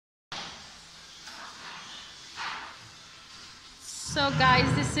So guys,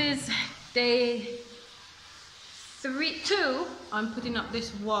 this is day 2 on putting up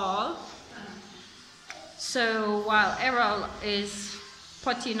this wall. So while Errol is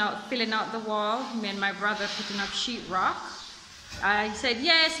filling out the wall, me and my brother putting up sheetrock. I said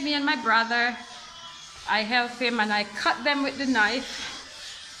yes, me and my brother. I help him and I cut them with the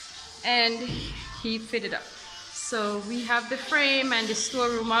knife and he fitted up. So we have the frame and the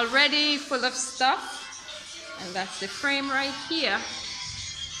storeroom already full of stuff. And that's the frame right here.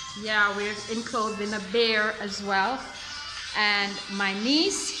 Yeah, we're enclosing a bear as well. And my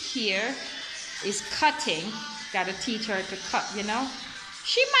niece here is cutting. Gotta teach her to cut, you know.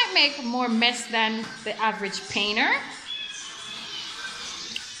 She might make more mess than the average painter.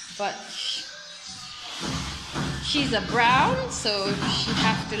 But she's a brown, so she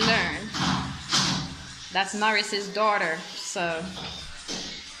has to learn. That's Norris's daughter, so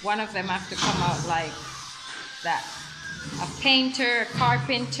one of them have to come out like that. A painter, a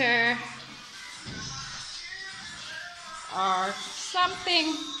carpenter, or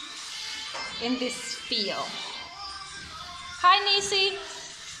something in this field. Hi, Nisi.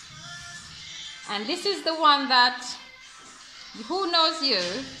 And this is the one that, who knows you?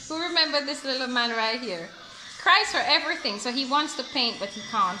 Who remember this little man right here? Cries for everything, so he wants to paint, but he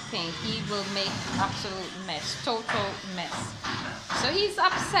can't paint. He will make absolute mess, total mess. So he's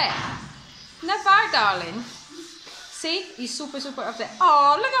upset. Navar, darling. See, he's super upset.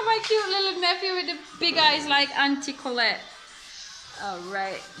 Oh, look at my cute little nephew with the big eyes like Auntie Colette. All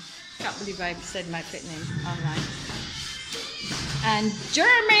right. Can't believe I said my pet name online. And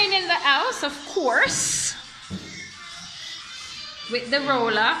Jermaine in the house, of course. With the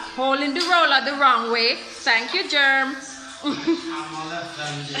roller, holding the roller the wrong way. Thank you, Germ. I'm a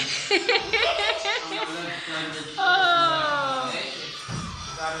left-handed. Oh.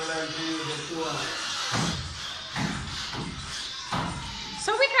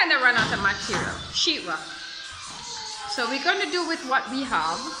 So we kind of run out of material, sheetrock. So we're going to do with what we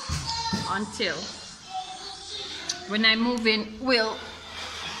have until when I move in, we'll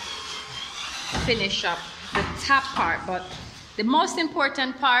finish up the top part. But the most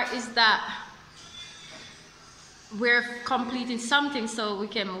important part is that we're completing something so we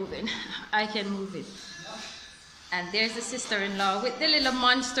can move in. I can move it. And there's the sister-in-law with the little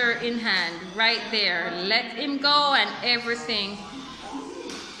monster in hand right there. Let him go and everything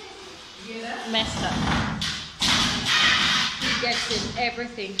messed up. He gets in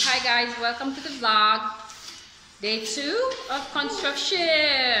everything. Hi guys, welcome to the vlog. Day 2 of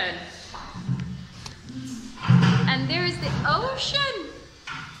construction. And there is the ocean.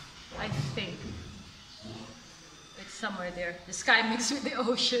 I think it's somewhere there. The sky mixed with the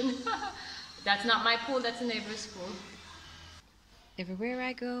ocean. That's not my pool, that's a neighbor's pool. Everywhere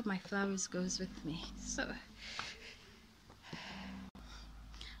I go, my flowers goes with me. So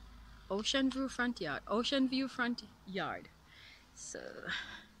ocean view front yard. Ocean view front yard. So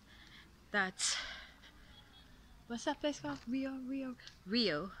that's, what's that place called? Rio.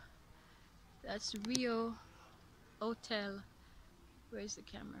 That's Rio Hotel. Where's the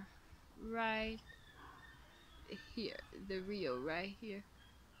camera? Right here. The Rio right here.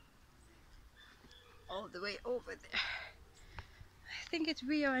 All the way over there. I think it's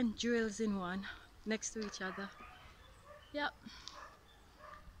Rio and Jewels in one, next to each other. Yep.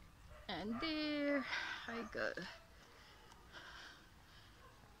 And there I go.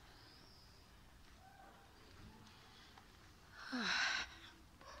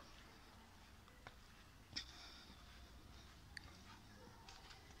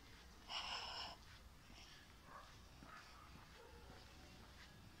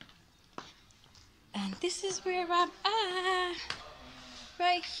 And this is where I'm at,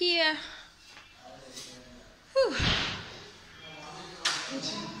 right here. Whew.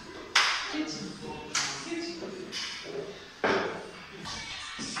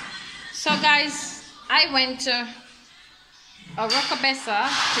 So guys, I went to a Rockabessa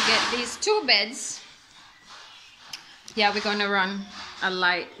to get these 2 beds. Yeah, we're gonna run a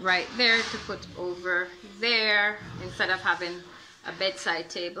light right there to put over there instead of having a bedside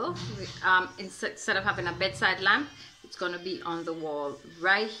table. Instead of having a bedside lamp, it's gonna be on the wall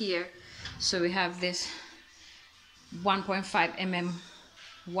right here. So we have this 1.5 mm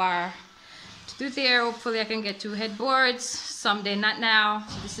wire to do there. Hopefully I can get 2 headboards someday, not now.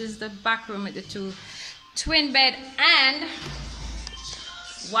 So this is the back room with the 2 twin bed. And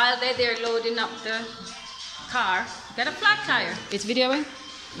while they're there loading up the car, get a flat tire. It's videoing?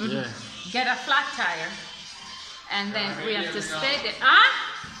 Mm-hmm. Yeah. Get a flat tire. And then we have to stay there. Huh?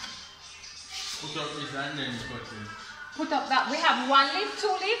 Put up this and then put it. Put up that. We have 1 lift, 2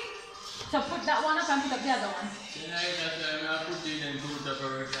 lift. So put that one up and put up the other one.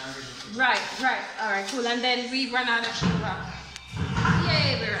 Right. Alright, cool. And then we run out of sheetrock.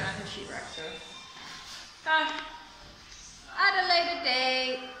 Yay, we run out of sheetrock. So at a later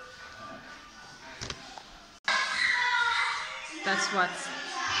date. That's what's.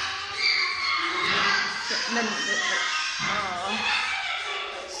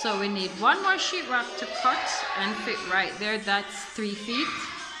 So we need one more sheetrock to cut and fit right there. That's 3 feet.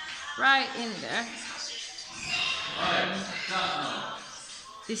 Right in there. And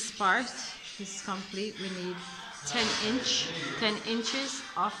this part is complete. We need 10 inches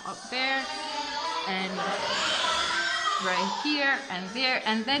off up there and right here and there,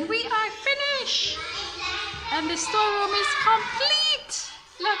 and then we are finished. And the storeroom is complete.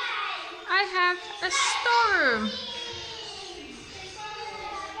 Look, I have a storeroom.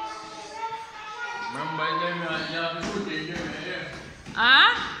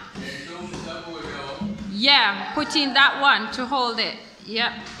 Yeah, put in that one to hold it.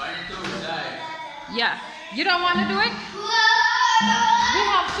 Yep. Yeah. You don't want to do it? We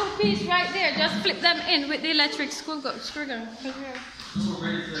have 2 pieces right there. Just flip them in with the electric screw gun. The 2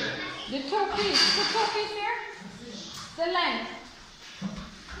 pieces. The 2 pieces there. The length.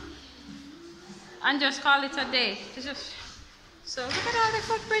 And just call it a day. So look at all the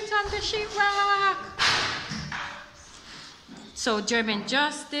footprints on the sheetrock. So Jermaine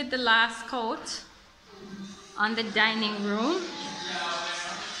just did the last coat on the dining room.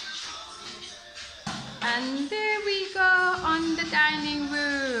 And there we go on the dining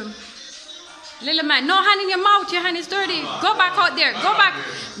room. Little man, no hand in your mouth, your hand is dirty. Go back out there, go back,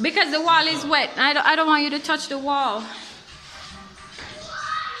 because the wall is wet. I don't want you to touch the wall.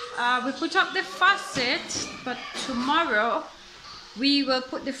 We put up the faucet, but tomorrow we will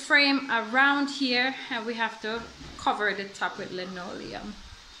put the frame around here and we have to cover the top with linoleum.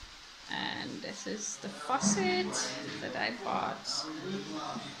 And this is the faucet that I bought.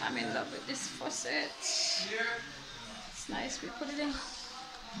 I'm in love with this faucet. It's nice, we put it in.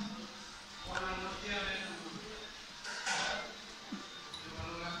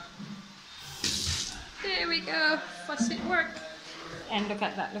 There we go, faucet work. And look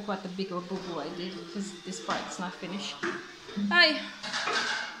at that, look what the big old boo-boo I did, because this part's not finished. Hi.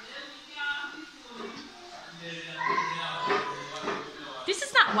 This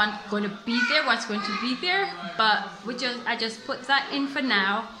is not one going to be there, what's going to be there, but I just put that in for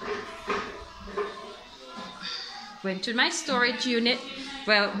now. Went to my storage unit,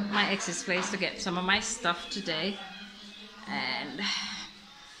 well, my ex's place, to get some of my stuff today. And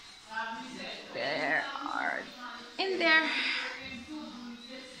there are in there.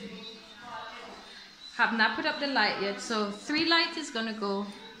 Have not put up the light yet, so 3 lights is gonna go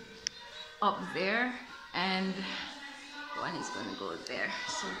up there and 1 is gonna go there.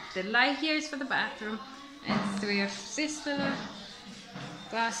 So the light here is for the bathroom and 3 of this little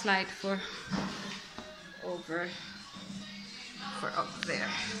glass light for up there.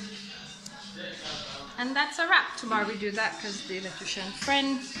 And that's a wrap. Tomorrow we do that because the electrician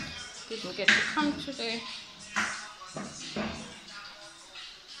friend didn't get to come today.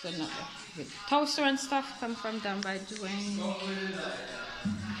 So no, with toaster and stuff come from down by Dwayne.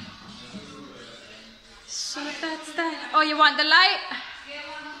 So that's that. Oh, you want the light?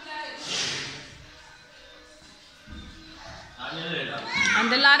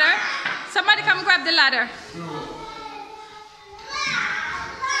 And the ladder? Somebody come grab the ladder.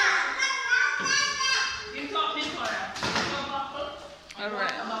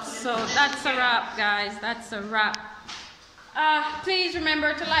 Alright, so that's a wrap, guys. That's a wrap. Please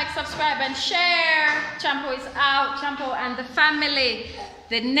remember to like, subscribe, and share. Csompo is out. Csompo and the family.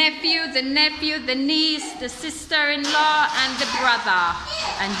 The nephew, the niece, the sister-in-law, and the brother.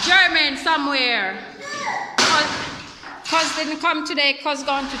 And Jermaine somewhere. Cuz didn't come today, cuz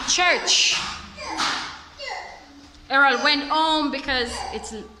gone to church. Errol went home because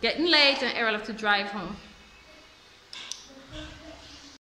it's getting late and Errol have to drive home.